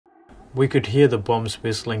We could hear the bombs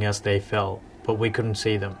whistling as they fell, but we couldn't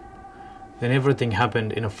see them. Then everything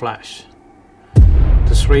happened in a flash.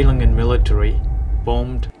 The Sri Lankan military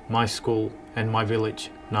bombed my school and my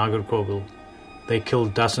village, Nagarkoil. They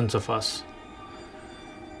killed dozens of us.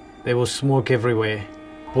 There was smoke everywhere,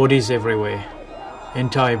 bodies everywhere.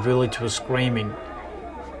 Entire village was screaming,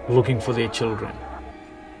 looking for their children.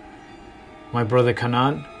 My brother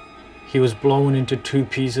Kanan, he was blown into 2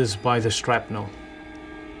 pieces by the shrapnel.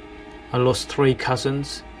 I lost 3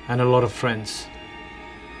 cousins and a lot of friends.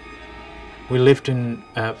 We lived in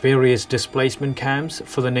various displacement camps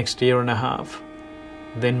for the next year and a half.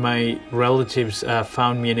 Then my relatives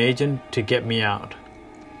found me an agent to get me out.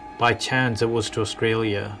 By chance, it was to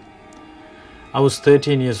Australia. I was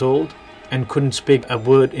 13 years old and couldn't speak a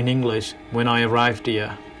word in English when I arrived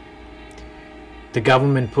here. The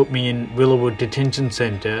government put me in Willowwood Detention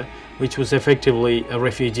Centre, which was effectively a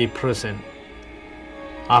refugee prison.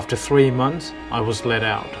 After 3 months, I was let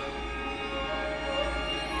out.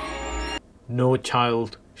 No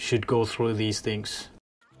child should go through these things.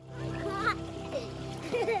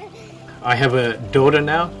 I have a daughter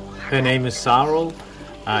now. Her name is Sarul.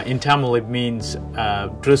 In Tamil it means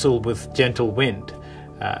drizzle with gentle wind.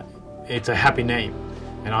 It's a happy name,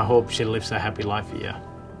 and I hope she lives a happy life here.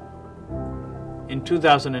 In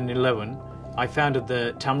 2011, I founded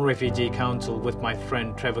the Tamil Refugee Council with my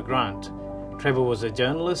friend Trevor Grant. Trevor was a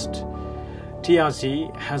journalist.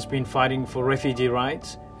 TRC has been fighting for refugee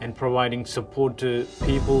rights and providing support to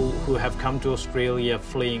people who have come to Australia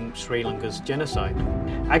fleeing Sri Lanka's genocide.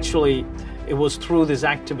 Actually, it was through this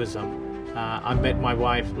activism I met my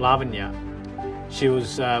wife Lavanya. She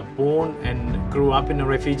was born and grew up in a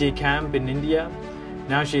refugee camp in India.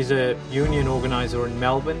 Now she's a union organizer in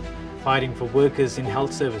Melbourne, fighting for workers in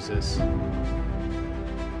health services.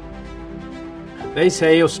 They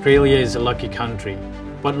say Australia is a lucky country,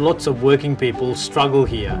 but lots of working people struggle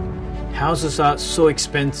here. Houses are so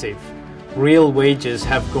expensive. Real wages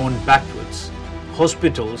have gone backwards.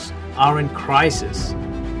 Hospitals are in crisis.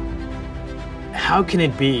 How can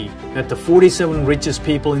it be that the 47 richest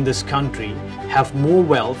people in this country have more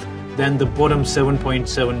wealth than the bottom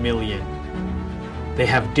 7.7 million? They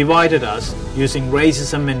have divided us using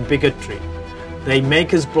racism and bigotry. They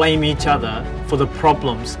make us blame each other for the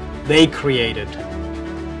problems they created.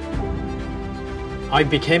 I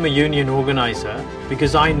became a union organizer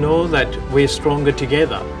because I know that we're stronger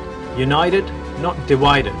together, united, not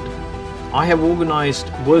divided. I have organized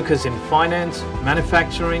workers in finance,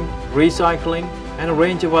 manufacturing, recycling, and a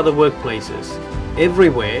range of other workplaces.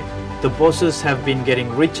 Everywhere, the bosses have been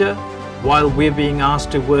getting richer while we're being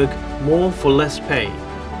asked to work more for less pay.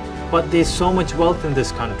 But there's so much wealth in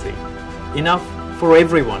this country, enough for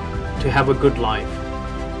everyone to have a good life.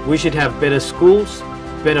 We should have better schools,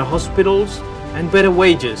 better hospitals, and better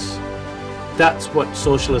wages. That's what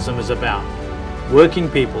socialism is about. Working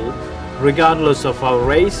people, regardless of our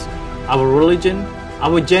race, our religion,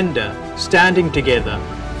 our gender, standing together,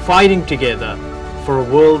 fighting together for a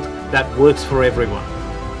world that works for everyone.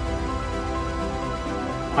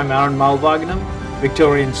 I'm Aran Mylvaganam,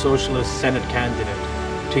 Victorian Socialist Senate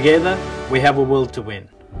candidate. Together, we have a world to win.